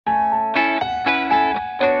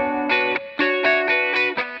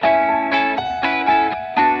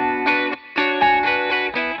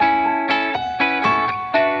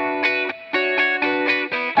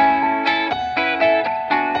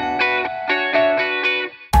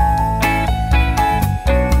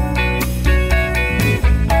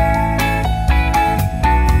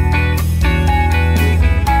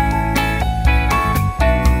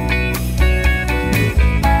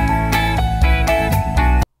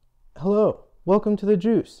Welcome to The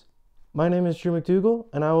Juice. My name is Drew McDougall,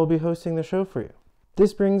 and I will be hosting the show for you.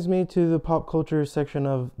 This brings me to the pop culture section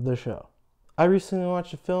of the show. I recently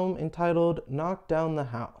watched a film entitled Knock Down the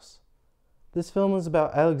House. This film is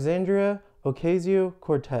about Alexandria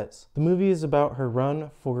Ocasio-Cortez. The movie is about her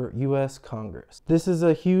run for U.S. Congress. This is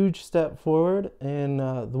a huge step forward in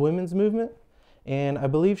the women's movement, and I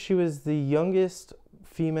believe she was the youngest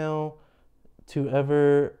female to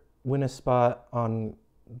ever win a spot on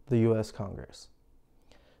the U.S. Congress.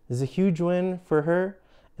 This is a huge win for her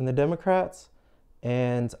and the Democrats,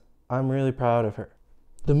 and I'm really proud of her.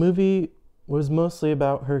 The movie was mostly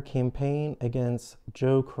about her campaign against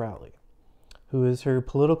Joe Crowley, who is her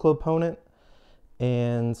political opponent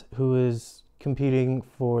and who is competing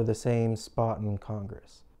for the same spot in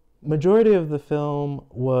Congress. Majority of the film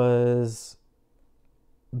was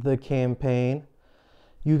the campaign.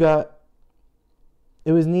 It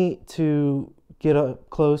was neat to get up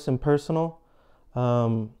close and personal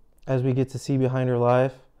as we get to see behind her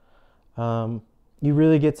life. You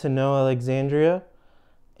really get to know Alexandria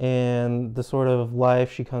and the sort of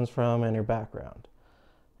life she comes from and her background.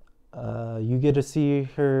 You get to see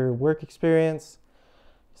her work experience,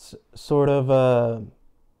 sort of a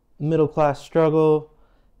middle-class struggle,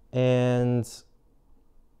 and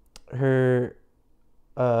her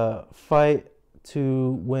fight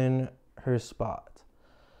to win her spot.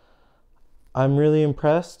 I'm really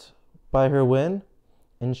impressed by her win,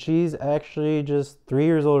 and she's actually just 3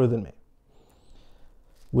 years older than me,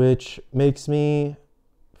 which makes me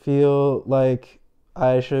feel like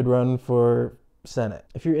I should run for Senate.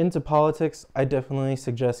 If you're into politics, I definitely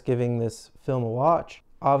suggest giving this film a watch.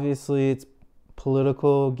 Obviously, it's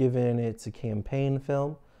political given it's a campaign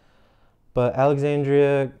film, but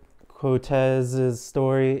Alexandria Cortez's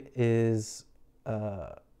story is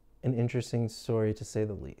an interesting story to say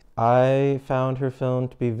the least. I found her film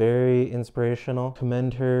to be very inspirational.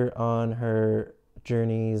 Commend her on her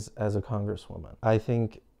journeys as a congresswoman. I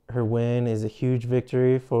think her win is a huge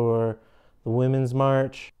victory for the Women's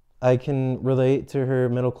March. I can relate to her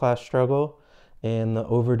middle-class struggle and the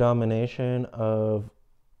over-domination of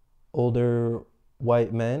older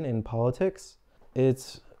white men in politics.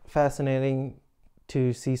 It's fascinating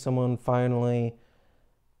to see someone finally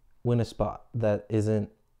win a spot that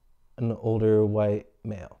isn't an older white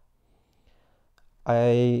male.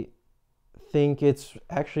 I think it's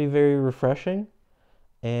actually very refreshing,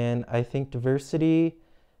 and I think diversity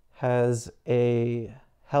has a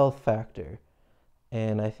health factor,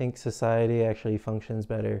 and I think society actually functions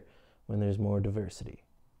better when there's more diversity.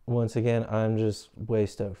 Once again, I'm just way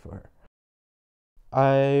stoked for her.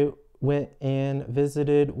 I went and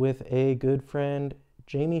visited with a good friend,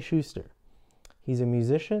 Jaime Shooster. He's a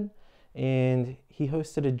musician, and he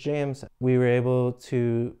hosted a jam set. We were able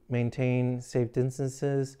to maintain safe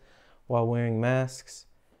distances while wearing masks,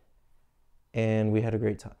 and we had a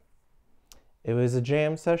great time. It was a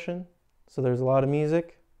jam session, so there's a lot of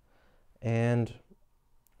music, and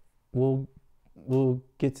we'll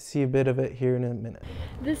get to see a bit of it here in a minute.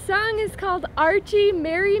 The song is called Archie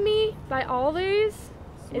Marry Me by Always.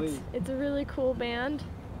 Sweet. It's a really cool band.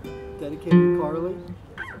 Dedicated to Carly?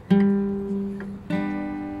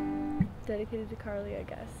 Dedicated to Carly, I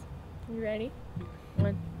guess. You ready?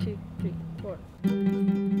 1, 2, 3, 4.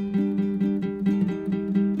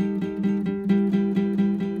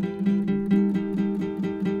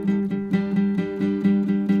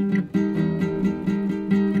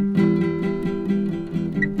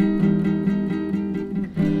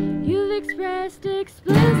 You've expressed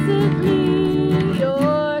explicitly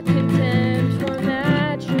your contempt for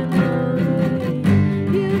matrimony.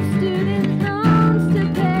 You've stood in thrones to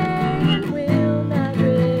pay and will not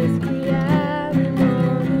risk the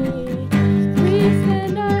alimony. We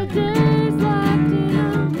spend our days locked in a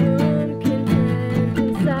room, content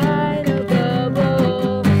inside a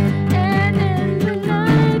bubble. And in the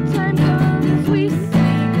nighttime comes, we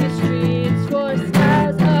seek the streets for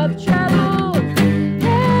skies of trouble.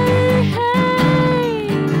 Hey, hey,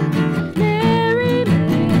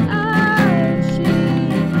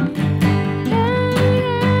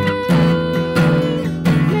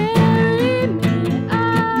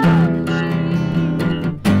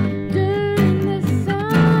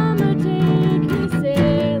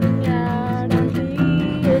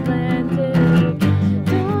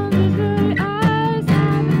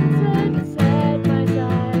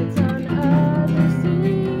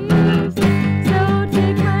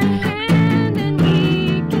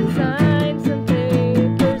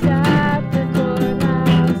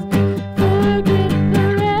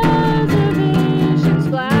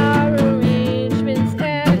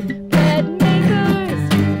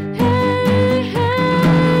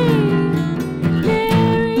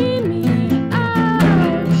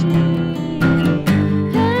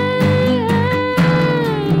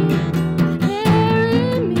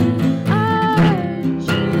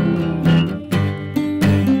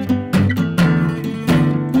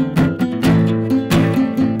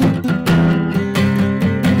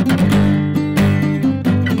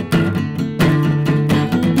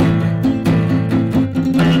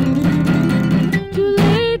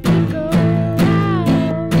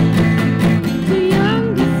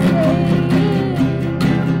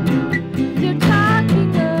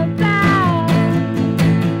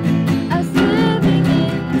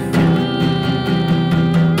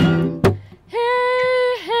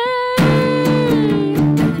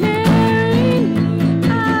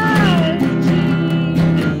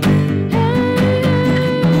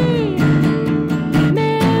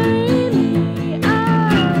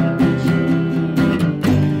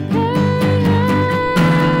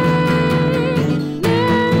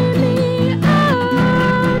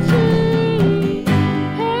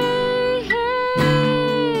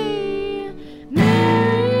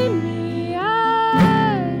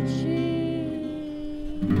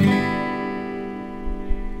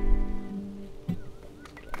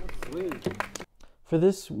 For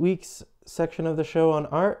this week's section of the show on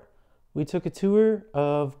art, we took a tour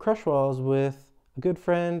of Crush Walls with a good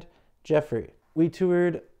friend, Jeffrey. We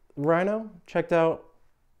toured Rhino, checked out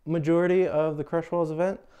majority of the Crush Walls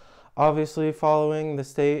event, obviously following the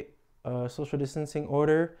state social distancing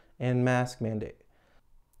order and mask mandate.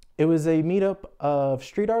 It was a meetup of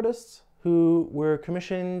street artists who were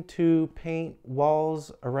commissioned to paint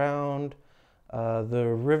walls around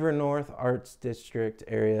the River North Arts District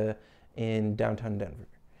area in downtown Denver.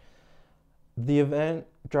 The event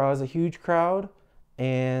draws a huge crowd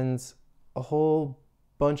and a whole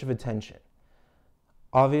bunch of attention.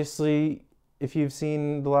 Obviously, if you've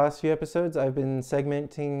seen the last few episodes, I've been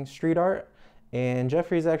segmenting street art, and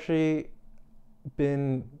Jeffrey's actually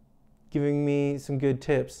been giving me some good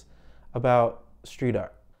tips about street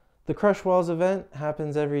art. The Crush Walls event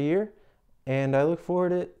happens every year, and I look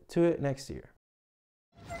forward to it next year.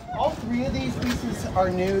 All three of these pieces are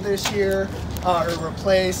new this year or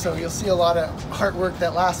replaced, so you'll see a lot of artwork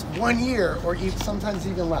that lasts 1 year or sometimes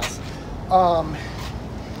even less.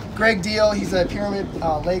 Greg Deal, he's a Pyramid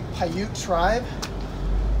Lake Paiute tribe.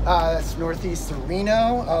 That's northeast of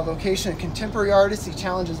Reno. Vocation, contemporary artist. He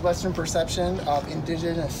challenges Western perception of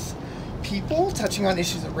indigenous people, touching on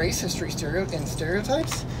issues of race, history, and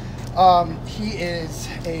stereotypes. He is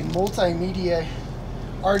a multimedia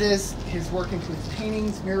artist. His work includes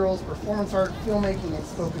paintings, murals, performance art, filmmaking, and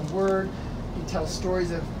spoken word. He tells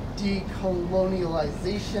stories of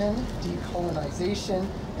decolonization,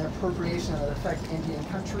 and appropriation that affect Indian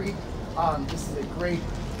country. This is a great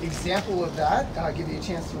example of that. I'll give you a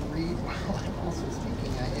chance to read while I'm also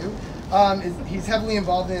speaking at you. He's heavily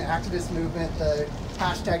involved in the activist movement, the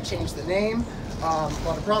hashtag Change the Name. A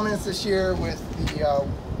lot of prominence this year with the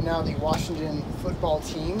now the Washington football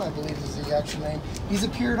team, I believe is the actual name. He's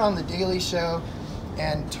appeared on The Daily Show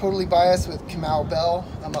and Totally Biased with Kamau Bell,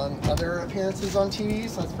 among other appearances on TV,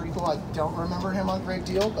 so that's pretty cool. I don't remember him on Great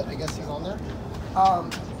Deal, but I guess he's on there.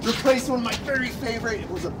 Replaced one of my very favorite, it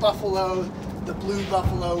was a buffalo, the blue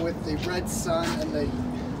buffalo with the red sun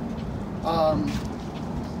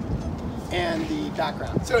and the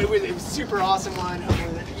background. So it was a super awesome one.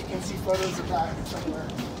 Hopefully you can see photos of that somewhere.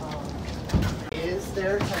 Is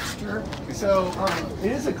their texture. So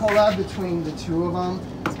it is a collab between the two of them,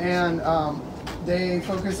 and they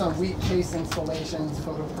focus on wheat case installations,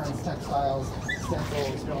 photo prints, textiles,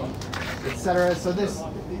 stencils, etc. So you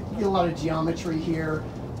get a lot of geometry here.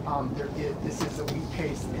 This is a wheat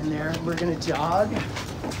paste in there. We're going to jog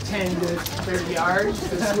 10 to 30 yards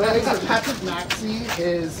this way. So Patrick Maxey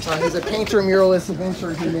he's a painter, muralist,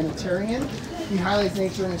 adventurer, humanitarian. He highlights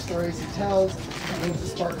nature in the stories he tells. He aims to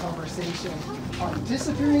spark conversation on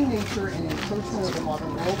disappearing nature and encroachment of the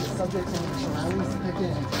modern world. The subjects and their surroundings depicted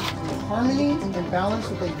in harmony and balance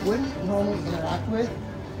that they wouldn't normally interact with.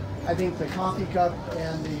 I think the coffee cup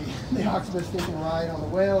and the octopus taking a ride on the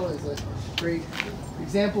whale is a great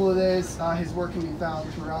example of this. His work can be found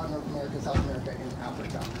throughout North America, South America, and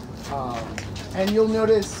Africa. And you'll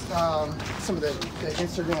notice some of the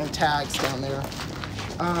Instagram tags down there.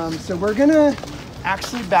 So we're gonna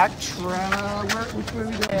actually backtrack. Which way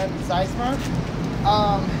we go? And Zeismer.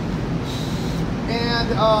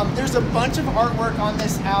 There's a bunch of artwork on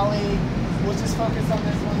this alley. We'll just focus on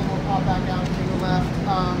this one, then we'll pop back out and take a left.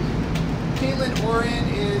 Caitlin Oren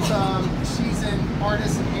is she's an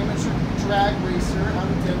artist and amateur drag racer out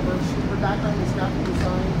of Denver. Her background is graphic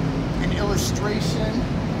design and illustration.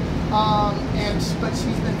 But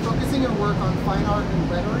she's been focusing her work on fine art and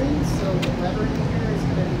lettering. So the lettering here has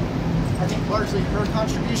been, I think, largely her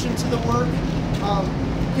contribution to the work.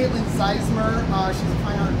 Caitlin Zeismer, she's a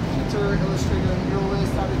fine art painter, illustrator, and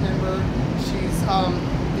muralist out of Denver. She's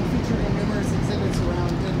been featured in numerous exhibits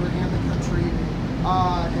around Denver and the country,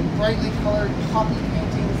 and brightly colored poppy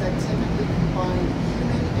paintings that typically combine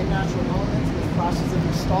human and natural elements with flashes of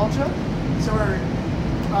nostalgia. So we're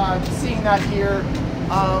seeing that here.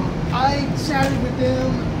 I chatted with them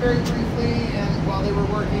very briefly, and while they were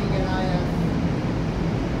working, and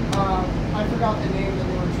I forgot the name that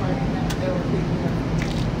they were thinking of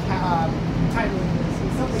titling this.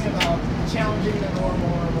 It's something about challenging the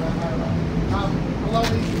normal or whatever. I don't know. A lot of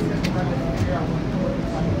these things that we're trying to figure out what the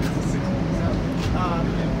title is.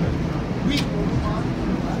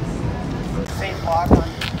 So same block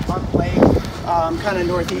on Blake, kind of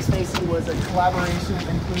northeast facing, was a collaboration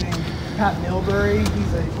including Pat Milbury.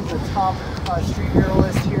 He's a top street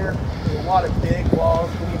muralist here. A lot of big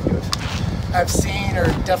walls. I've seen or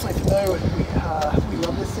definitely familiar with. We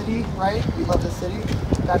love the city, right? We love the city.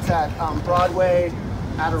 That's at Broadway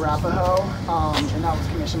at Arapahoe, and that was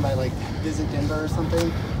commissioned by like Visit Denver or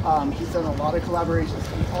something. He's done a lot of collaborations.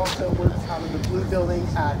 He also works out of the Blue Building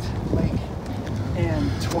at Lake and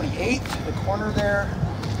 28th, the corner there.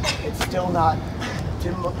 It's still not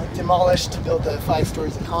demolished to build the 5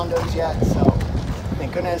 stories of condos yet, so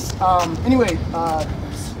thank goodness. Anyway,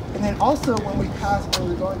 and then also when we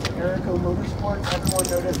were going to Erico Motorsports, everyone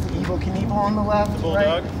noticed the Evel Knievel on the left,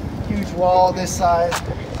 right? Huge wall this size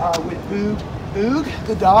with Boog,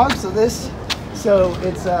 the dog. So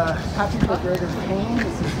it's Patrick McGregor's painting.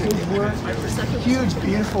 This is his work. Huge,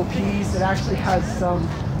 beautiful piece. It actually has some,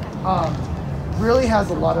 really has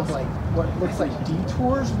a lot of like what looks like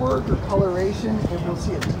detours work or coloration, and we'll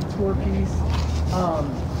see a detour piece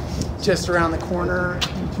just around the corner.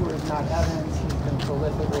 Detour is not Evans. He's been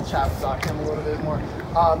prolific. We'll chat about him a little bit more.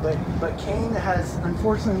 But Kane has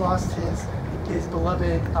unfortunately lost his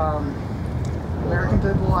beloved American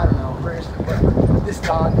Pit Bull, I don't know, British, this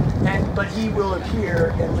dog, but he will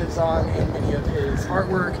appear and lives on in many of his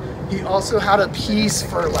artwork. He also had a piece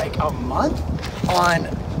for like a month on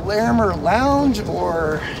Larimer Lounge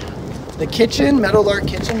or the kitchen, Meadowlark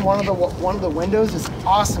Kitchen. One of the windows, this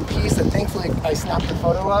awesome piece that thankfully I snapped a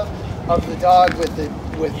photo of the dog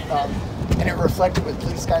and it reflected with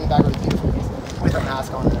blue sky in the background, beautiful piece with a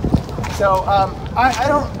mask on it. So I'm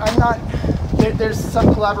not. There's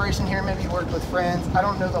some collaboration here. Maybe worked with friends. I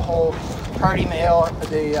don't know the whole party mail,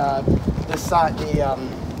 the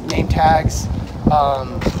name tags.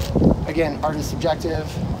 Again, art is subjective.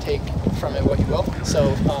 Take from it what you will.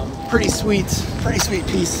 So pretty sweet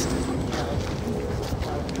piece.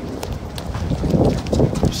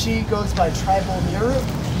 She goes by Tribal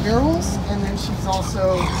Murals, and then she's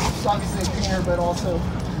obviously a painter, but also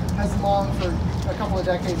has long for a couple of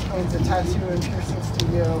decades owns a tattoo and piercing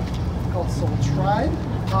studio called Soul Tribe.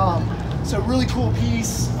 So really cool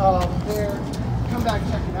piece there. Come back,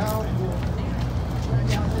 check it out. Right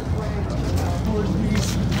down this way,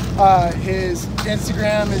 piece. His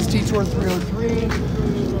Instagram is Detour303.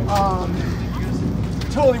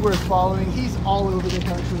 Totally worth following. He's all over the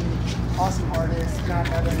country. Awesome artist, Matt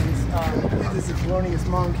Evans. This is Thelonious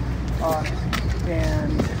Monk.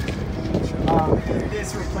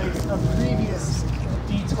 This replaced a previous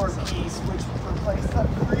Detour piece, which replaced a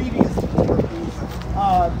previous Detour piece.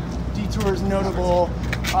 Detour is notable.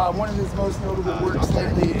 One of his most notable works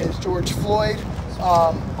lately is George Floyd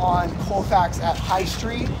on Colfax at High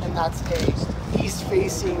Street, and that's a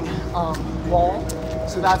east-facing wall.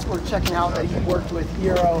 So that's worth checking out that he worked with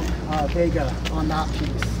Hiro Vega on that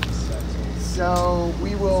piece. So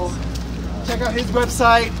we will check out his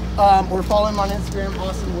website. We're following him on Instagram.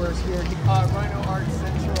 Awesome work here. Rhino Art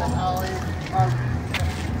Central Alley.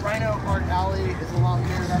 Rhino Art Alley is along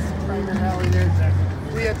there. That's the primary alley there.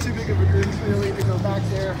 We have too big of a group really to go back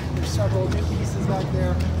there. There's several new pieces back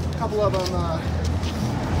there. A couple of them.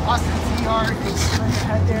 Austin T Art is straight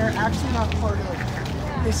ahead there. Actually not part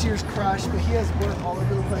of this year's Crush, but he has work all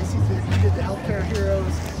over the place. He did the Healthcare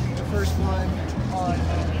Heroes. The first one on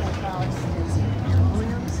Colfax is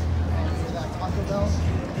Williams, for that Taco Bell.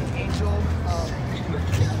 The Angel,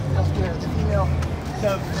 healthcare, the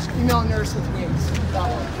female nurse with wings. That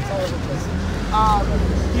one, it's all over the place.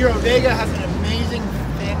 Hiro Vega has an amazing,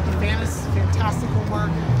 fantastical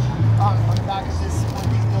work on the back of one of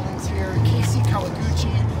these buildings here. Casey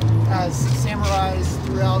Kawaguchi has samurais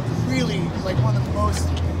throughout. Really, like one of the most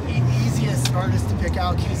easiest artists to pick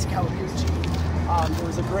out. Casey Kawaguchi. There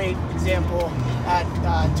was a great example at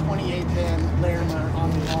 28th and Larimer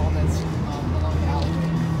on the wall that's along the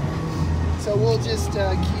alleyway. So we'll just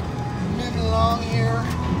keep moving along here.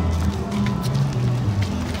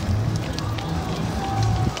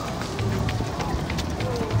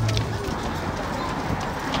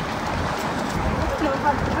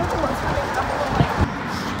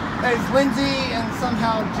 There's Lindsay and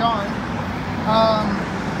somehow John.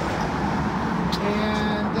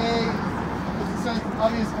 And it's an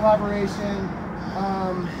obvious collaboration.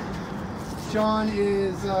 John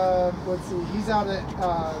is, he's out at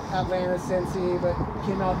Atlanta, Cincy, but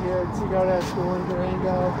came out here to go to school in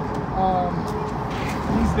Durango.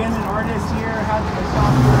 He's been an artist here, had a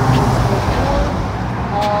shop here before.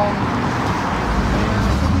 And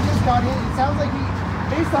I think he just got in. It sounds like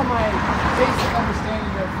based on my basic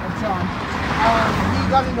understanding of John, he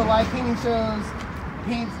got into live painting shows,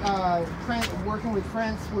 working with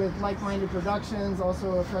friends with like-minded productions,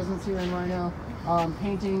 also a presence here in Rhino,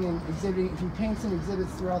 painting and exhibiting. He paints and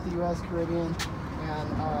exhibits throughout the U.S., Caribbean,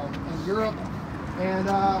 and Europe. And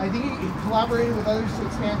I think he collaborated with others to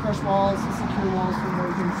expand Crush walls, to secure walls for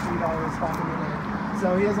American street artists back in the day.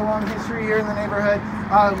 So he has a long history here in the neighborhood.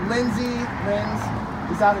 Linz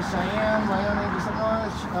is out of Cheyenne, Wyoming, or something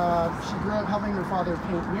like that. She grew up helping her father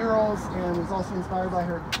paint murals and was also inspired by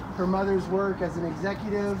her mother's work as an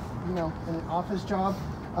executive, in an office job.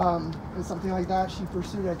 or something like that. She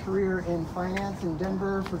pursued a career in finance in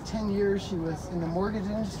Denver. For 10 years, she was in the mortgage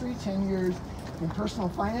industry, 10 years in personal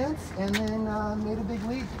finance, and then made a big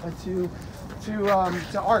leap to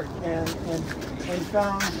art and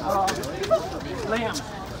found Lamb.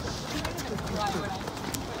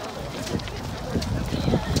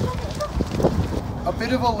 A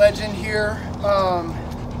bit of a legend here.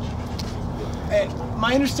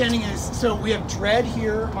 My understanding is, so we have Dread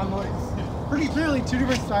here on the, pretty clearly two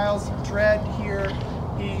different styles. Dread here,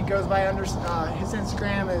 he goes by his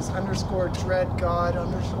Instagram is _dreadgod_,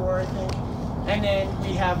 I think. And then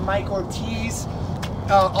we have Mike Ortiz,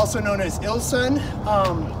 also known as Ilson.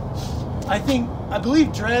 I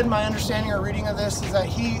believe Dread, my understanding or reading of this is that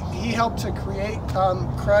he helped to create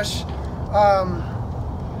Crush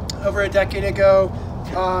over a decade ago.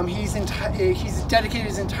 He's dedicated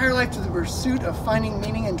his entire life to the pursuit of finding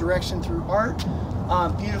meaning and direction through art.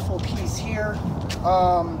 Beautiful piece here.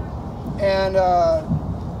 And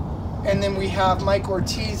then we have Mike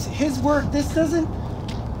Ortiz. His work, this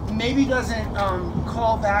maybe doesn't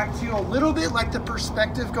call back to a little bit like the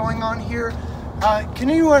perspective going on here. Can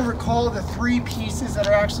anyone recall the three pieces that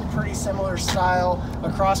are actually pretty similar style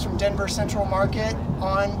across from Denver Central Market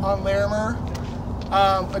on Larimer?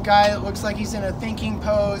 A guy that looks like he's in a thinking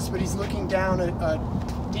pose, but he's looking down a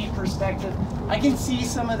deep perspective. I can see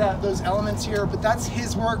some of those elements here, but that's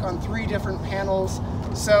his work on 3 different panels.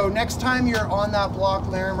 So next time you're on that block,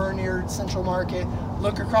 Larimer, near Central Market,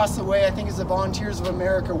 look across the way. I think it's the Volunteers of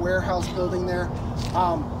America warehouse building there.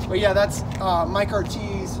 But yeah, that's Mike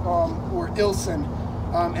Ortiz or Ilson,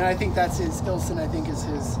 and I think that's his Ilson. I think is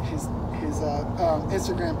his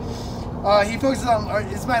Instagram. He focuses on,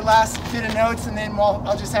 it's my last bit of notes, and then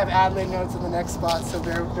I'll just have ad-lib notes in the next spot, so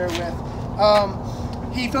bear with.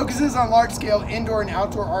 He focuses on large-scale indoor and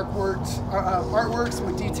outdoor artworks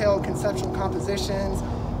with detailed conceptual compositions.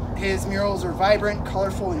 His murals are vibrant,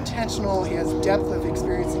 colorful, intentional. He has depth of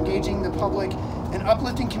experience engaging the public and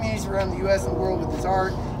uplifting communities around the U.S. and the world with his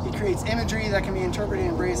art. He creates imagery that can be interpreted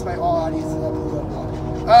and embraced by all audiences. Blah, blah, blah,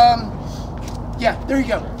 blah. Yeah, there you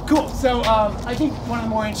go. Cool. So I think one of the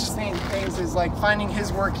more interesting things is like finding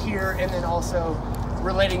his work here and then also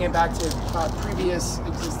relating it back to previous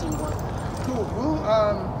existing work. Cool. Well,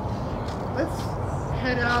 let's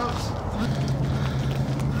head out.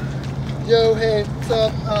 Yo, hey, what's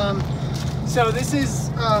up? So this is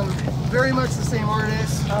very much the same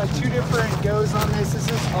artist. 2 different goes on this. This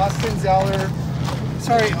is Austin Zeller.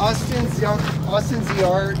 Sorry, Austin Ziart. Austin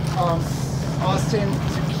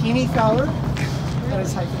Zucchini Fowler. That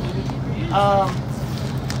is hyphenated.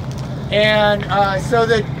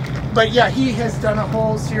 But yeah, he has done a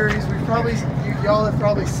whole series. Y'all have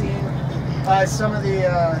probably seen some of the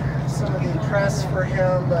press for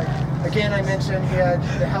him. But again, I mentioned he had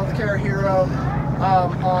the healthcare hero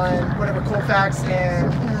on whatever Colfax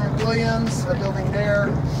and Williams, a building there,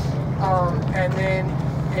 and then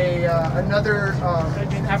another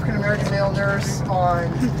an African American male nurse on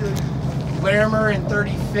Larimer and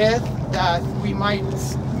 35th that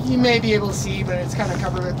you may be able to see, but it's kind of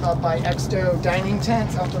covered up by Exto dining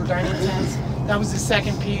tents, outdoor dining tents. That was the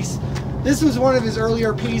second piece. This was one of his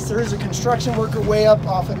earlier pieces. There is a construction worker way up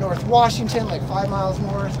off of North Washington, like 5 miles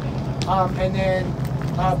north.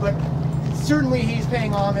 But certainly he's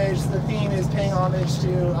paying homage. The theme is paying homage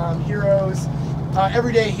to heroes,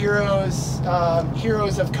 everyday heroes,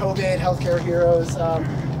 heroes of COVID, healthcare heroes,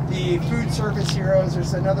 the food service heroes.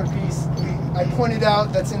 There's another piece I pointed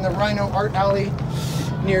out that's in the Rhino Art Alley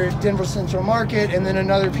near Denver Central Market, and then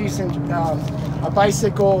another piece in a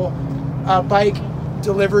bike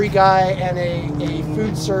delivery guy and a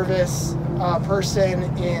food service person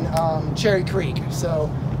in Cherry Creek. So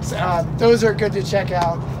those are good to check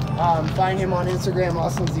out. Find him on Instagram,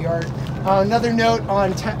 Austin's the Art. Another note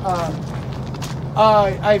on,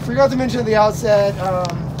 I forgot to mention at the outset,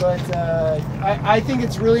 but I think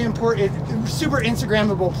it's really important. It's super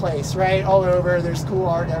Instagrammable place, right? All over. There's cool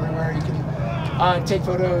art everywhere. You can take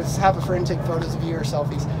photos, have a friend take photos of you or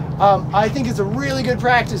selfies. I think it's a really good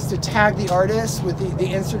practice to tag the artists with the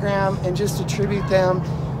Instagram and just attribute them.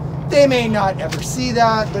 They may not ever see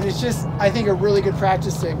that, but it's just, I think, a really good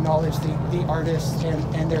practice to acknowledge the artists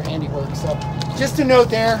and their handiwork. So just a note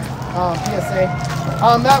there, PSA.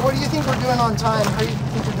 Matt, what do you think we're doing on time? How do you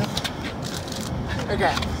think we're doing?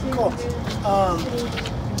 Okay, cool.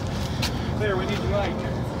 Claire, we need the mic.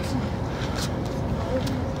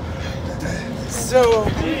 So,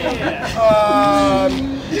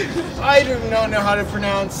 I do not know how to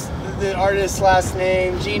pronounce the artist's last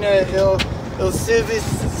name. Gina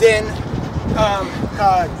Ilsivisen.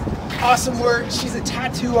 Awesome work. She's a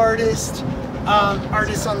tattoo artist.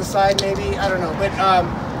 artist on the side, maybe, I don't know. But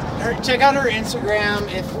check out her Instagram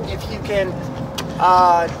if you can.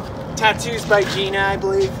 Tattoos by Gina, I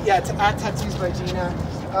believe. Yeah, it's at Tattoos by Gina.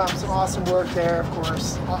 Some awesome work there, of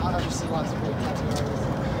course. Obviously, lots of great tattoo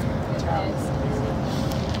artists.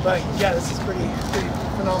 But yeah, this is pretty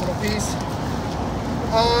phenomenal piece.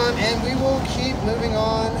 And we will keep moving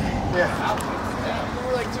on. Yeah,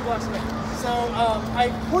 we're like 2 blocks away. So I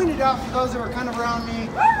pointed out for those that were kind of around me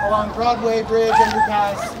along Broadway Bridge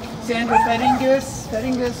underpass, Sandra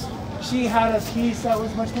Fettingus. She had a piece that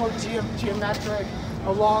was much more geometric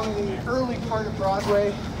along the early part of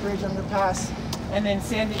Broadway Bridge underpass, and then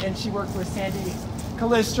she worked with Sandy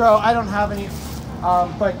Calistro. I don't have any,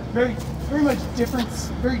 but very much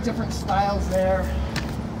very different styles there.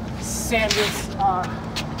 Sandra's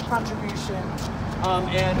contribution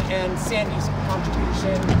and Sandy's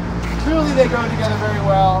contribution. Truly, they go together very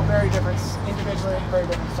well. Very different individually, very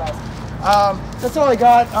different styles. That's all I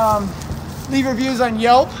got. Leave reviews on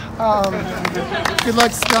Yelp. Good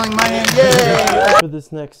luck spelling my name. Yay! For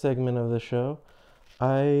this next segment of the show,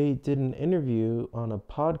 I did an interview on a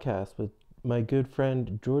podcast with my good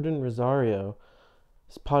friend Jordan Rosario.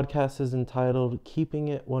 This podcast is entitled Keeping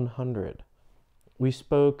It 100. We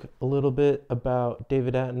spoke a little bit about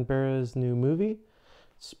David Attenborough's new movie,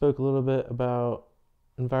 spoke a little bit about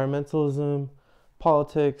environmentalism,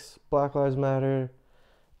 politics, Black Lives Matter,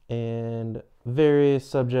 and various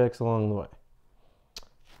subjects along the way.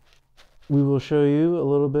 We will show you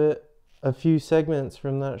a few segments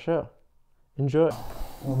from that show. Enjoy.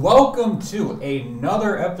 Welcome to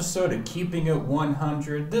another episode of Keeping It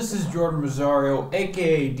 100. This is Jordan Rosario,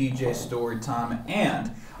 aka DJ Storytime,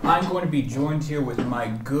 and I'm going to be joined here with my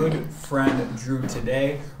good friend Drew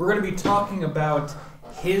today. We're going to be talking about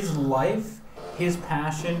his life, his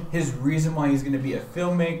passion, his reason why he's going to be a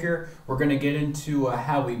filmmaker. We're going to get into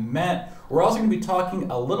how we met. We're also going to be talking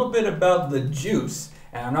a little bit about the juice.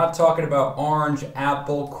 And I'm not talking about orange,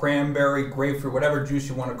 apple, cranberry, grapefruit, whatever juice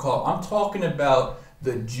you want to call it. I'm talking about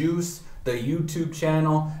the juice, the YouTube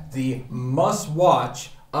channel, the must-watch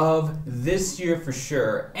of this year for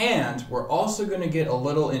sure. And we're also going to get a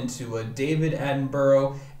little into David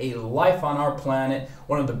Attenborough, A Life on Our Planet,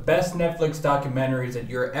 one of the best Netflix documentaries that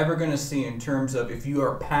you're ever going to see in terms of if you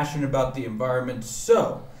are passionate about the environment.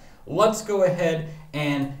 So let's go ahead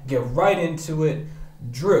and get right into it.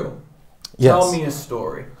 Drew. Yes. Tell me a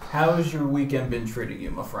story. How has your weekend been treating you,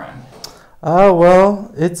 my friend?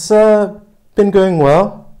 Well, it's been going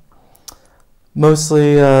well.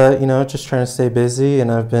 Mostly, just trying to stay busy, and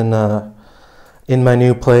I've been in my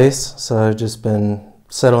new place, so I've just been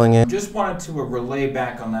settling in. Just wanted to relay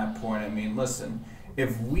back on that point. I mean, listen,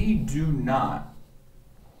 if we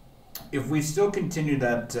still continue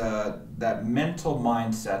that mental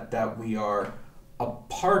mindset that we are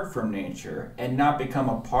apart from nature and not become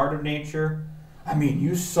a part of nature, I mean,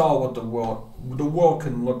 you saw what the world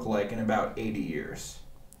can look like in about 80 years.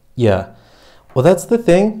 Yeah. Well, that's the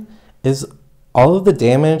thing, is all of the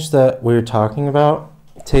damage that we're talking about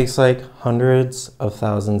takes like hundreds of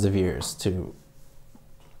thousands of years to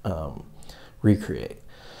recreate.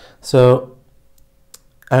 So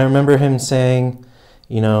I remember him saying,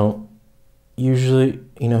 usually,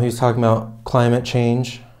 he's talking about climate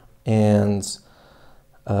change and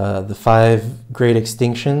the 5 great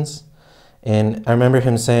extinctions. And I remember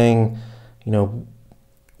him saying,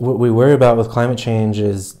 what we worry about with climate change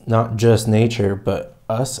is not just nature, but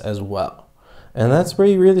us as well. And that's where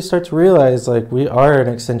you really start to realize, like, we are an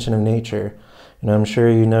extension of nature. I'm sure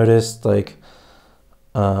you noticed, like,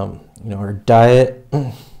 our diet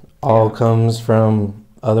all comes from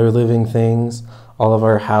other living things. All of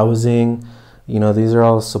our housing, these are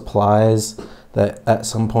all supplies that at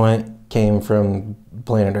some point came from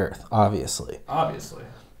planet Earth, obviously.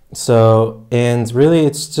 So, and really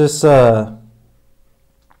it's just,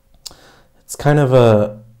 it's kind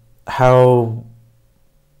of how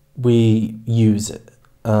we use it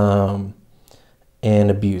and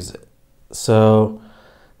abuse it. So,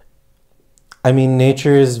 I mean,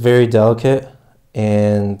 nature is very delicate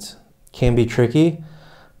and can be tricky,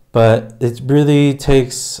 but it really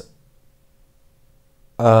takes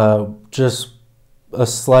just a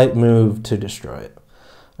slight move to destroy it.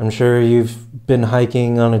 I'm sure you've been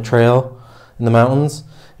hiking on a trail in the mountains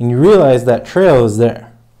and you realize that trail is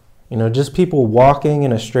there. Just people walking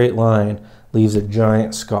in a straight line leaves a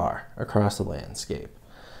giant scar across the landscape.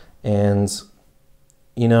 And,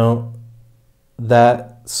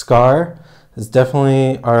 that scar is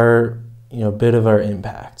definitely our, bit of our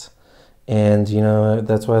impact. And,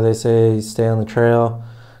 that's why they say stay on the trail,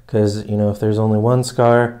 because, if there's only one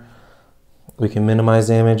scar, We can minimize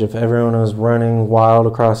damage. If everyone was running wild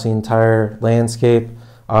across the entire landscape,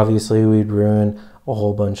 obviously we'd ruin a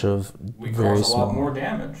whole bunch of We very cause a small. lot more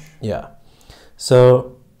damage. Yeah.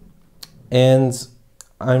 So, and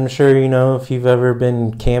I'm sure, if you've ever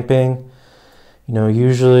been camping,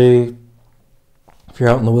 usually if you're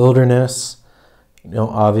out in the wilderness,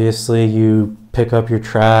 obviously you pick up your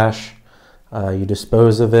trash, you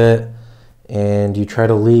dispose of it, and you try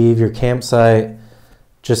to leave your campsite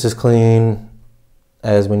just as clean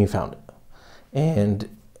as when you found it. And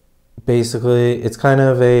basically, it's kind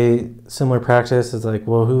of a similar practice. It's like,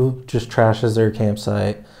 well, who just trashes their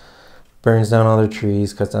campsite, burns down all their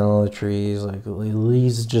trees, cuts down all the trees, like, it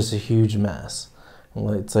leaves just a huge mess.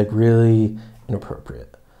 It's like really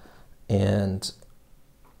inappropriate and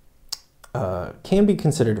can be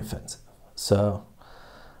considered offensive. So,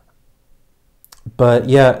 but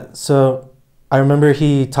yeah, so I remember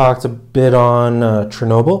he talked a bit on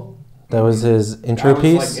Chernobyl. That was his intro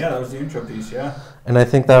piece. That was the intro piece, yeah. And I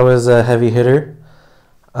think that was a heavy hitter.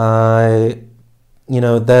 That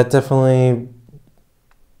definitely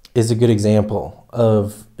is a good example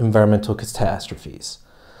of environmental catastrophes.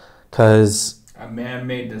 Because A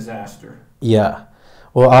man-made disaster. yeah.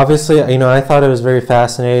 Well, obviously, I thought it was very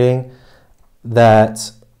fascinating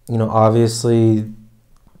that, obviously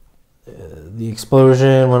the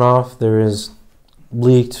explosion went off. There is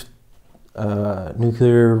leaked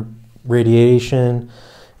nuclear radiation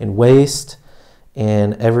and waste,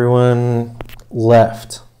 and everyone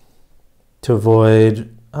left to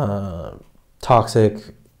avoid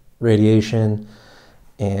toxic radiation.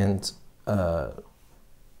 And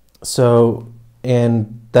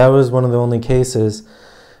and that was one of the only cases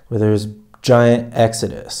where there was giant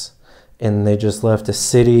exodus, and they just left a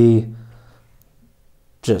city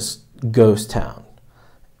just ghost town.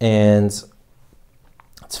 And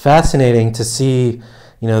it's fascinating to see,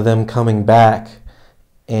 them coming back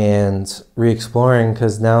and re-exploring,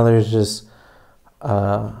 because now there's just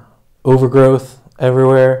overgrowth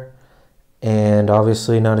everywhere, and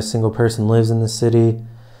obviously not a single person lives in the city,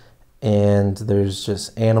 and there's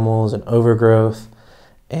just animals and overgrowth,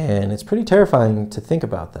 and it's pretty terrifying to think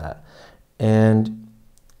about that. And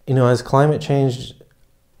as climate change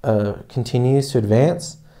continues to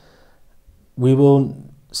advance, we will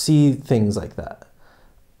see things like that.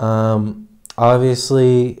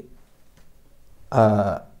 Obviously,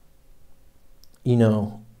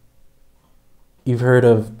 you've heard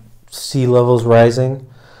of sea levels rising,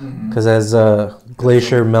 because as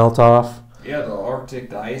glacier melt off. Yeah, the Arctic,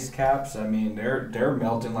 the ice caps, they're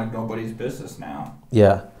melting like nobody's business now.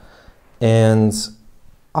 Yeah. And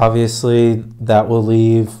obviously that will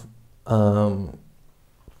leave,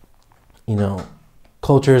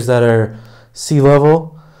 cultures that are sea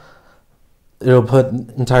level. It'll put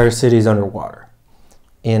entire cities underwater.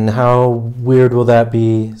 And how weird will that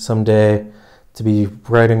be someday to be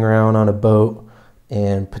riding around on a boat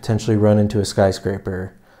and potentially run into a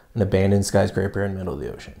skyscraper, an abandoned skyscraper in the middle of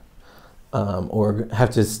the ocean? Or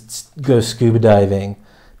have to go scuba diving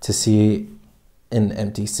to see an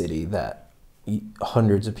empty city that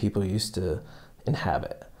hundreds of people used to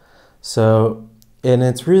inhabit. So, and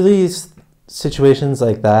it's really situations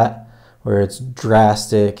like that where it's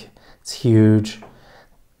drastic, it's huge,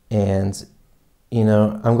 and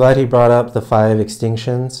I'm glad he brought up the 5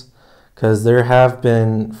 extinctions, because there have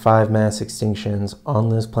been 5 mass extinctions on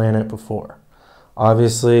this planet before.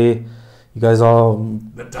 Obviously, you guys all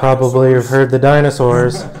probably have heard the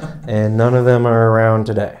dinosaurs, and none of them are around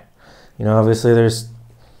today. Obviously there's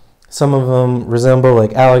some of them resemble,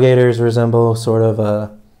 like alligators resemble sort of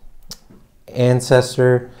a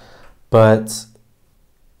ancestor, but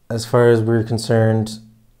as far as we're concerned,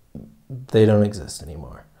 they don't exist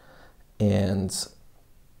anymore. And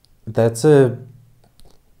that's a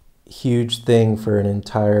huge thing for an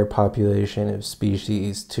entire population of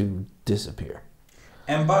species to disappear.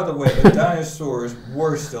 And by the way, if dinosaurs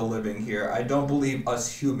were still living here, I don't believe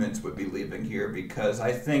us humans would be living here, because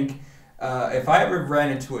I think if I ever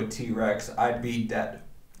ran into a T-Rex, I'd be dead.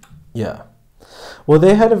 Yeah. Well,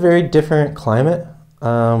 they had a very different climate.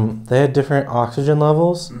 They had different oxygen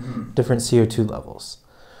levels, different CO2 levels.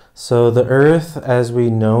 So the Earth as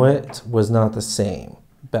we know it was not the same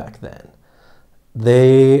back then.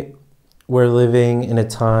 They were living in a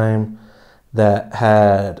time that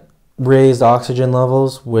had raised oxygen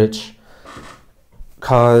levels, which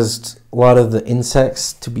caused a lot of the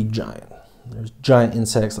insects to be giant. There's giant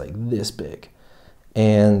insects like this big.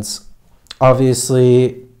 And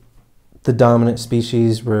obviously the dominant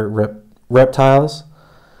species were reptiles,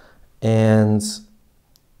 and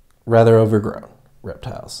rather overgrown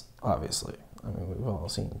reptiles, obviously. I mean, we've all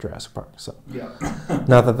seen Jurassic Park, so. Yeah.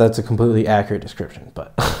 Not that that's a completely accurate description,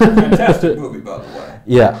 but. Fantastic movie, by the way.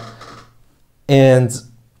 Yeah. And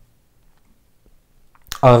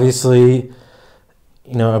obviously,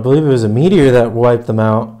 you know, I believe it was a meteor that wiped them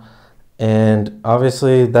out. And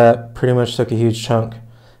obviously that pretty much took a huge chunk.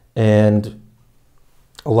 And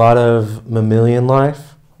a lot of mammalian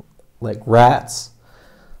life, like rats,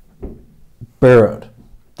 burrowed.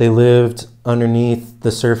 They lived underneath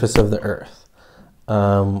the surface of the earth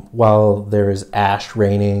while there was ash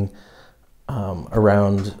raining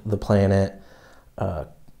around the planet,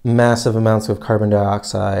 massive amounts of carbon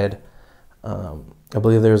dioxide. I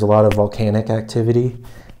believe there was a lot of volcanic activity,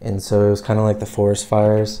 and so it was kind of like the forest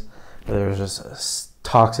fires. There was just a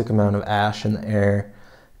toxic amount of ash in the air,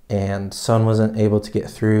 and sun wasn't able to get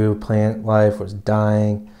through. Plant life was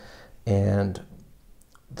dying, and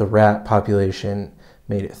the rat population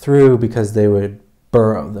made it through because they would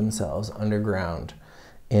burrow themselves underground,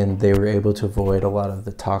 and they were able to avoid a lot of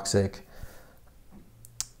the toxic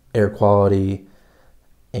air quality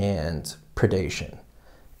and predation.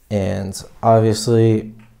 And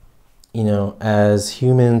obviously, you know, as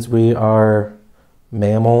humans, we are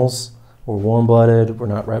mammals. We're warm-blooded. We're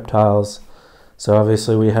not reptiles. So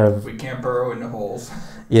obviously we can't burrow into holes.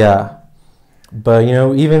 Yeah. But, you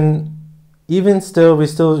know, even still, we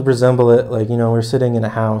still resemble it. Like, you know, we're sitting in a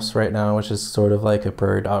house right now, which is sort of like a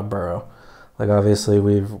prairie dog burrow. Like, obviously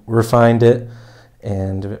we've refined it,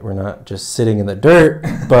 and we're not just sitting in the dirt,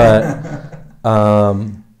 but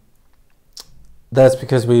that's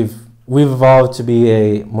because we've evolved to be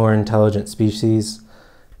a more intelligent species,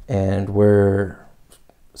 and we're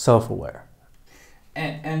self-aware.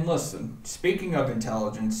 And listen, speaking of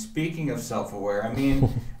intelligence, speaking of self-aware, I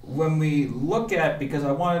mean, when we look at, because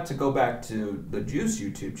I wanted to go back to the Juice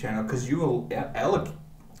YouTube channel, because you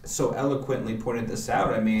so eloquently pointed this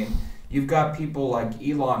out. I mean, you've got people like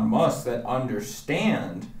Elon Musk that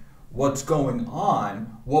understand what's going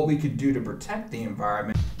on, what we could do to protect the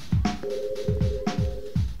environment.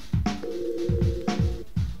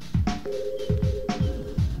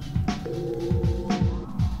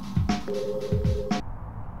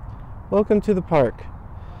 Welcome to the park.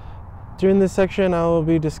 During this section, I will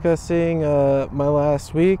be discussing my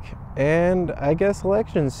last week and I guess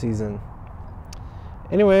election season.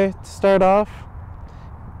 Anyway, to start off,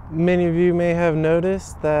 many of you may have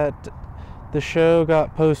noticed that the show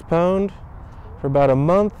got postponed for about a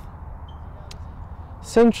month.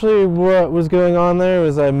 Essentially, what was going on there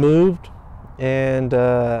was I moved and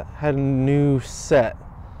had a new set,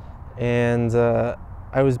 and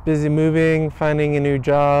I was busy moving, finding a new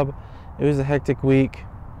job. It was a hectic week.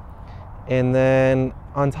 And then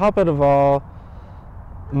on top of it all,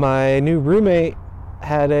 my new roommate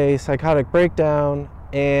had a psychotic breakdown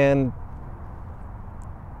and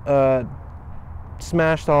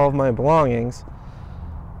smashed all of my belongings,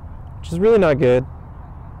 which is really not good.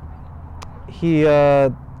 He,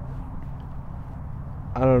 I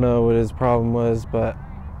don't know what his problem was, but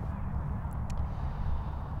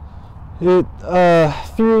it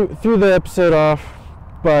threw the episode off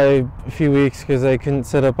by a few weeks because I couldn't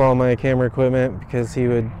set up all my camera equipment because he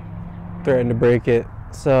would threaten to break it.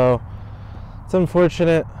 So it's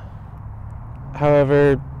unfortunate.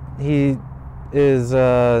 However, he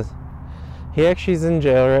actually is in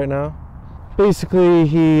jail right now. Basically,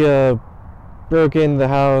 he broke into the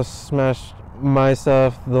house, smashed my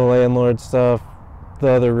stuff, the landlord's stuff, the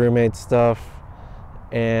other roommate's stuff,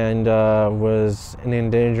 and was an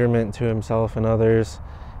endangerment to himself and others,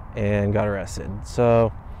 and got arrested.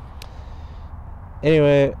 So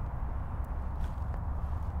anyway,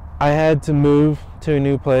 I had to move to a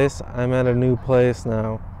new place. I'm at a new place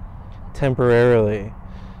now, temporarily.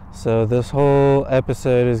 So this whole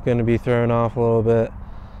episode is going to be thrown off a little bit.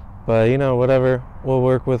 But, you know, whatever. We'll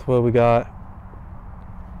work with what we got.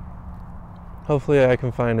 Hopefully I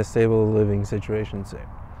can find a stable living situation soon.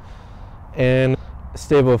 And a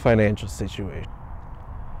stable financial situation.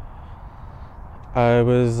 I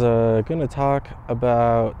was going to talk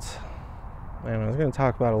about... I was going to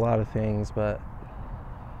talk about a lot of things, but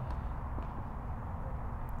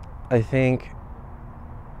I think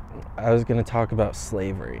I was going to talk about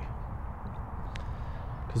slavery.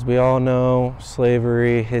 Because we all know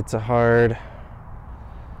slavery hits a hard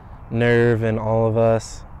nerve in all of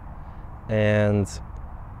us, and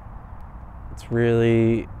it's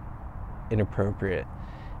really inappropriate.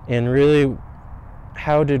 And really,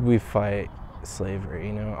 how did we fight slavery?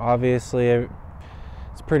 You know, obviously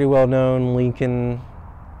it's pretty well known Lincoln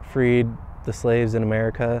freed the slaves in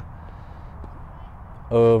America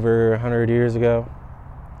over 100 years ago,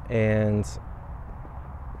 and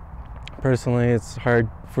Personally, it's hard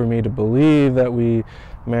for me to believe that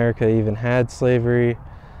America even had slavery,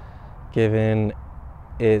 given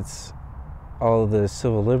all of the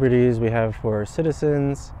civil liberties we have for our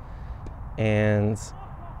citizens, and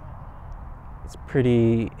it's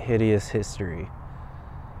pretty hideous history.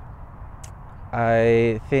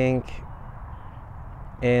 I think,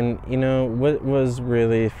 and what was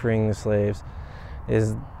really freeing the slaves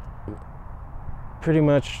is pretty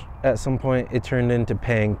much at some point it turned into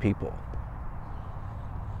paying people.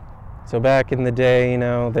 So back in the day,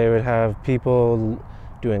 they would have people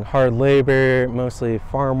doing hard labor, mostly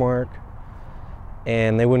farm work,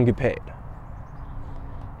 and they wouldn't get paid.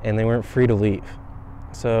 And they weren't free to leave.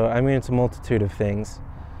 So, it's a multitude of things.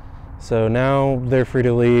 So now they're free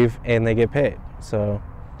to leave and they get paid. So,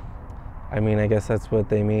 I guess that's what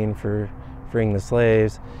they mean for freeing the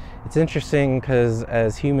slaves. It's interesting because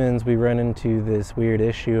as humans, we run into this weird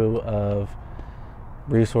issue of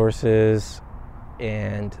resources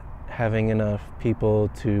and having enough people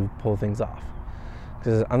to pull things off.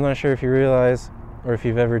 Because I'm not sure if you realize, or if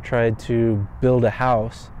you've ever tried to build a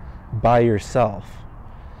house by yourself,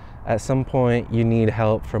 at some point you need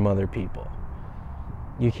help from other people.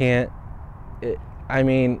 You can't,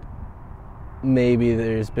 maybe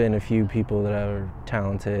there's been a few people that are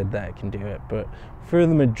talented that can do it, but for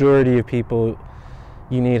the majority of people,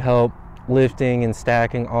 you need help lifting and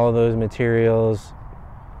stacking all those materials,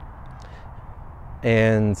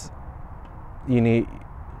 and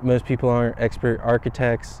most people aren't expert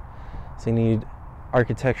architects, so you need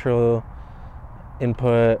architectural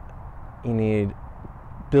input, you need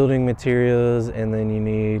building materials, and then you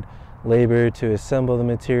need labor to assemble the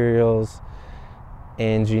materials,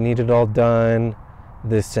 and you need it all done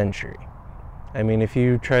this century. If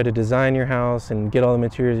you try to design your house and get all the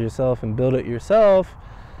materials yourself and build it yourself,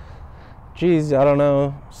 geez, I don't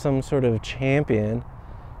know, some sort of champion,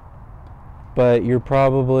 but you're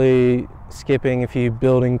probably skipping a few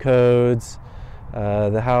building codes.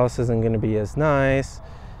 The house isn't going to be as nice,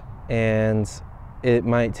 and it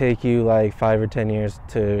might take you like 5 or 10 years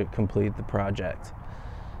to complete the project.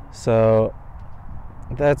 So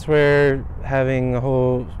that's where having a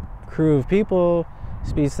whole crew of people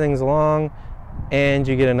speeds things along, and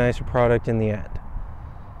you get a nicer product in the end.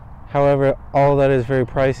 However, all that is very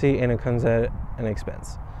pricey, and it comes at an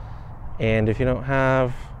expense. And if you don't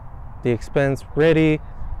have the expense ready,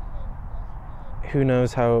 who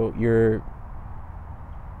knows how you're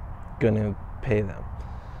gonna pay them.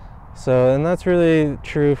 So, and that's really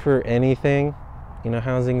true for anything.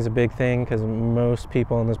 Housing is a big thing because most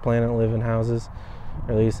people on this planet live in houses,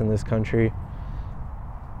 or at least in this country,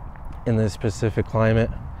 in this specific climate.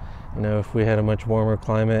 If we had a much warmer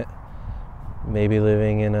climate, maybe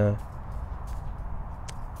living in a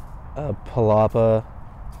palapa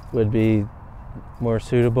would be more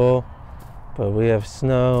suitable, but we have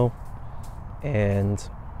snow and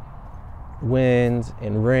wind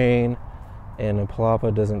and rain, and a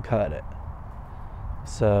palapa doesn't cut it.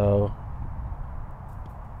 So,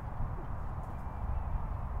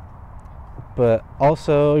 but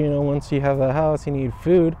also, once you have a house, you need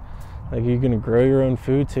food. Like, you're gonna grow your own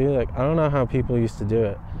food too. Like, I don't know how people used to do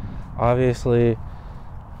it. Obviously,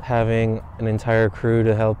 having an entire crew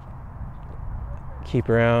to help keep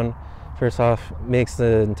around, first off, makes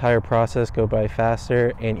the entire process go by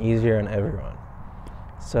faster and easier on everyone.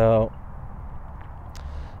 So,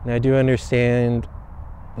 and I do understand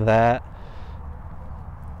that.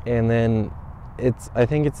 And then I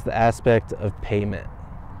think it's the aspect of payment,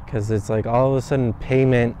 because it's like all of a sudden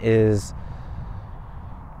payment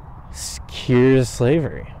cures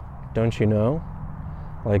slavery. Don't you know?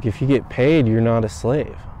 Like, if you get paid, you're not a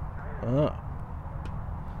slave. Oh.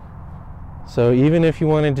 So even if you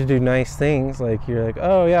wanted to do nice things, like you're like,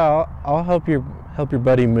 oh yeah, I'll help your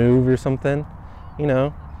buddy move or something, he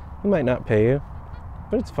might not pay you,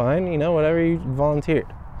 but it's fine, whatever, you volunteered.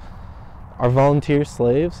 Are volunteers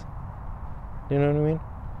slaves? You know what I mean?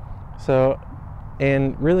 So,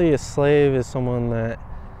 and really a slave is someone that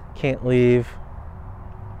can't leave,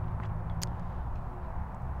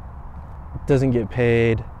 doesn't get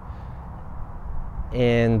paid,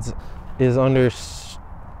 and is under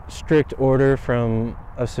strict order from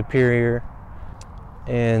a superior.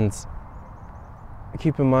 And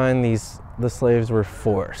keep in mind, the slaves were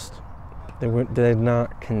forced. They did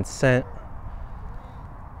not consent.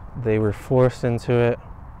 They were forced into it.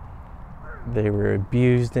 They were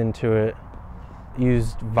abused into it,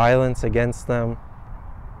 used violence against them,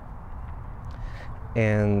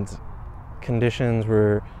 and conditions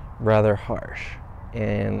were rather harsh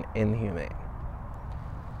and inhumane.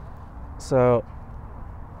 So,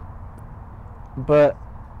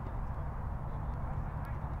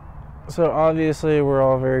 So obviously we're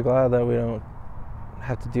all very glad that we don't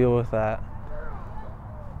have to deal with that.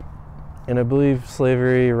 And I believe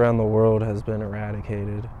slavery around the world has been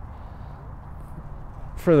eradicated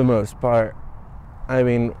for the most part. I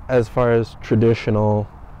mean, as far as traditional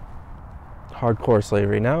hardcore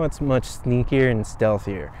slavery, now it's much sneakier and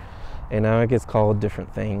stealthier, and now it gets called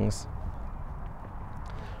different things,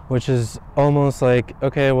 which is almost like,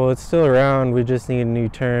 okay, well, it's still around, we just need new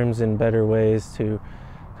terms and better ways to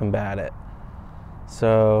combat it.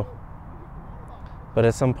 So, but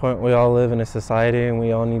at some point we all live in a society and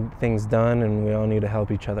we all need things done and we all need to help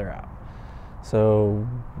each other out. So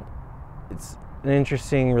it's an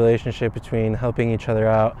interesting relationship between helping each other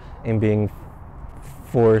out and being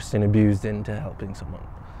forced and abused into helping someone.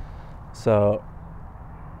 So,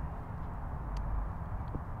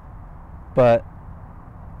 but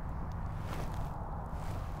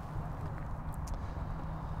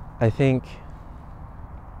I think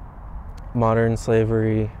modern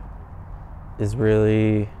slavery is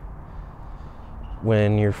really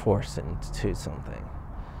when you're forced into something,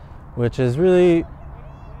 which is really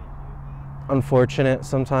unfortunate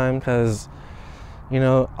sometimes, because, you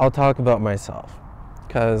know, I'll talk about myself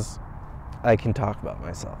because I can talk about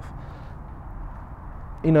myself.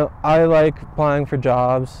 You know, I like applying for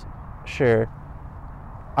jobs, sure.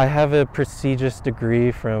 I have a prestigious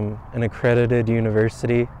degree from an accredited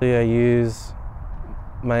university. I use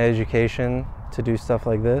my education to do stuff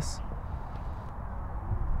like this.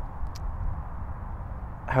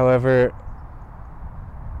 However,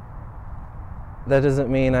 that doesn't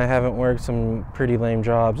mean I haven't worked some pretty lame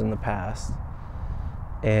jobs in the past.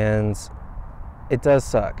 And it does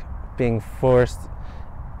suck being forced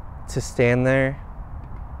to stand there.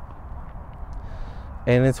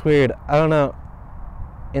 And it's weird. I don't know.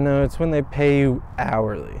 You know, it's when they pay you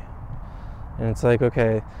hourly. And it's like,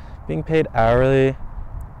 okay, being paid hourly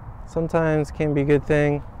sometimes can be a good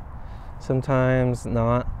thing, sometimes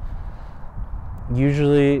not.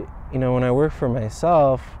 Usually, you know, when I work for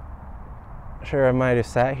myself, sure, I might have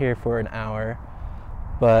sat here for an hour,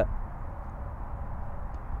 but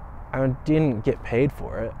I didn't get paid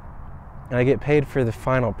for it. And I get paid for the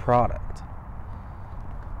final product.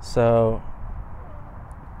 So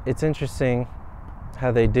it's interesting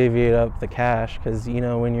how they divvy up the cash, because, you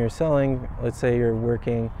know, when you're selling, let's say you're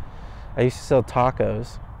working, I used to sell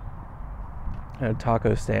tacos at a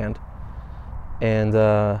taco stand, and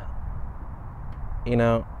you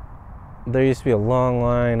know, there used to be a long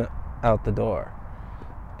line out the door,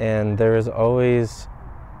 and there was always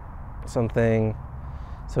something.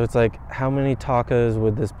 So it's like, how many tacos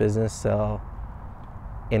would this business sell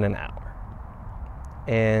in an hour,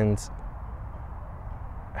 and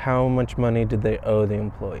how much money did they owe the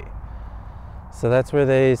employee? So that's where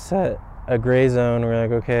they set a gray zone where,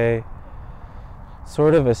 like, okay,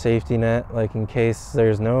 sort of a safety net, like in case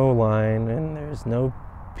there's no line and there's no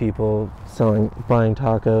people buying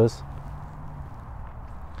tacos.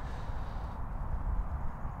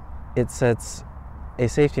 It sets a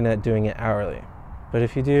safety net doing it hourly. But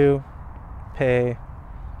if you do pay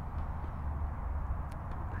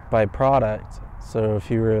by product, so if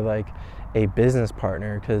you were like a business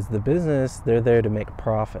partner, because the business, they're there to make a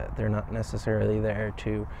profit. They're not necessarily there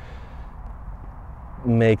to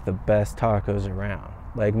make the best tacos around.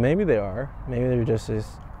 Like, maybe they are. Maybe they're just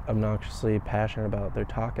as obnoxiously passionate about their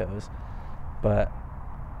tacos. But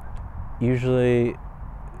usually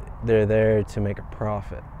they're there to make a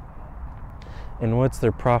profit. And what's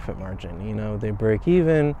their profit margin? You know, they break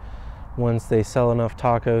even once they sell enough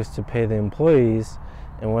tacos to pay the employees,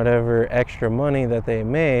 and whatever extra money that they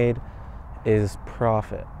made is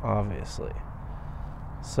profit, obviously.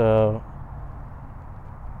 So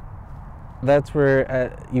that's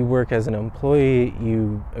where you work as an employee,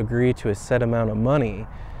 you agree to a set amount of money,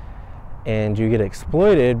 and you get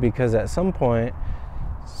exploited because at some point,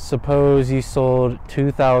 suppose you sold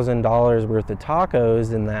 $2,000 worth of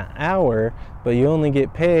tacos in that hour, but you only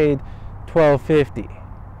get paid $12.50.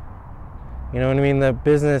 You know what I mean? The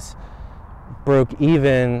business broke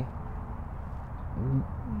even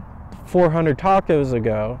 400 tacos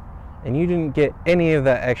ago, and you didn't get any of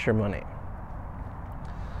that extra money.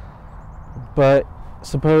 But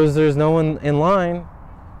suppose there's no one in line,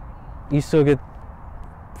 you still get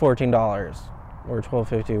 $14 or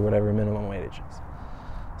 $12.50, whatever minimum wage is.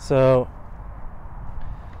 So,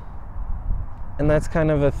 and that's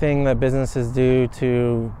kind of a thing that businesses do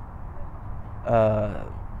to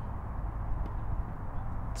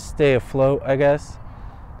stay afloat, I guess.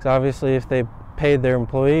 Because obviously if they paid their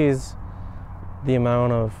employees the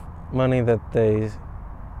amount of money that they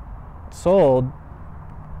sold,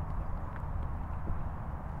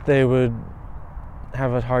 they would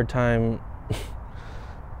have a hard time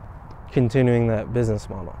continuing that business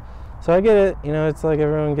model. So I get it, you know, it's like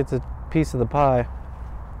everyone gets a piece of the pie,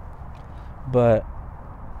 but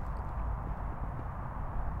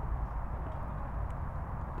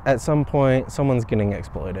at some point someone's getting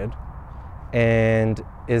exploited. And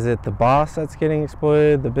is it the boss that's getting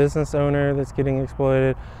exploited, the business owner that's getting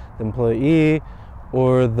exploited, the employee,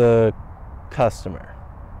 or the customer?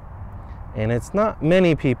 And it's not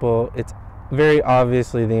many people, it's very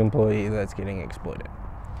obviously the employee that's getting exploited.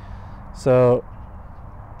 So,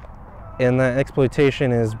 and that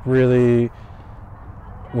exploitation is really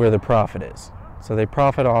where the profit is. So they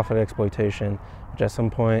profit off of exploitation, which at some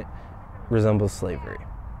point resembles slavery.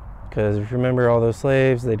 Because if you remember, all those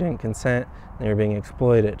slaves, they didn't consent, they were being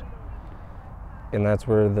exploited. And that's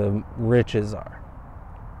where the riches are.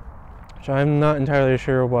 So I'm not entirely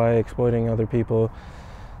sure why exploiting other people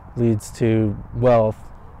leads to wealth.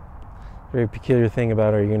 Very peculiar thing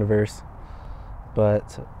about our universe.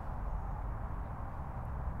 But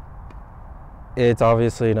it's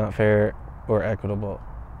obviously not fair or equitable.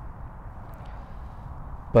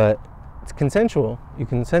 But it's consensual. You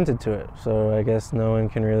consented to it, so I guess no one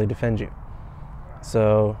can really defend you.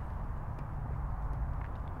 So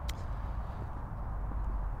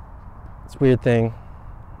it's a weird thing.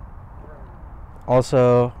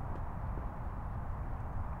 Also,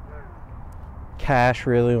 cash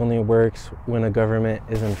really only works when a government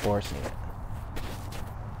is enforcing it.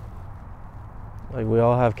 Like, we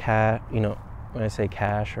all have cash, you know, when I say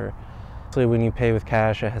cash, or actually when you pay with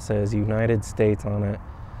cash, it says United States on it,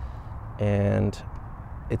 and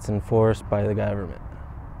it's enforced by the government.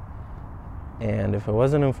 And if it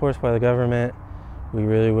wasn't enforced by the government, we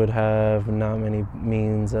really would have not many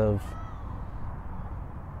means of,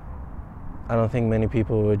 I don't think many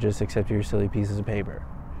people would just accept your silly pieces of paper.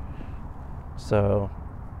 So,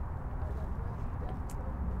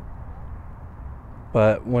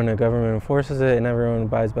 but when a government enforces it and everyone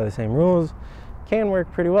abides by the same rules, it can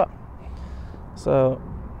work pretty well. So,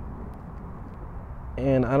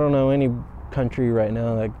 and I don't know any country right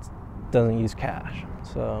now that doesn't use cash.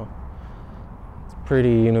 So it's pretty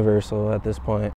universal at this point.